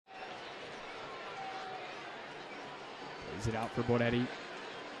Gives it out for Boretti.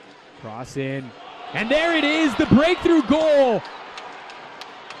 Cross in. And there it is, the breakthrough goal.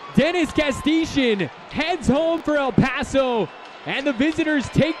 Dennis Kostyshyn heads home for El Paso. And the visitors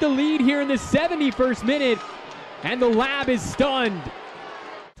take the lead here in the 71st minute. And the Lab is stunned.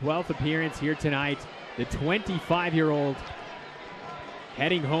 12th appearance here tonight. The 25-year-old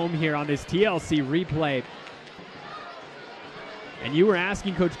heading home here on this TLC replay. And you were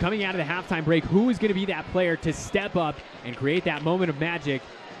asking, Coach, coming out of the halftime break, who is going to be that player to step up and create that moment of magic?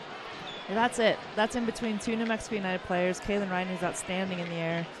 And that's it. That's in between two New Mexico United players. Kaylin Ryan is outstanding in the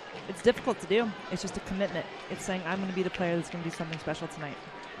air. It's difficult to do. It's just a commitment. It's saying, I'm going to be the player that's going to do something special tonight.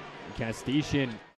 Kostyshyn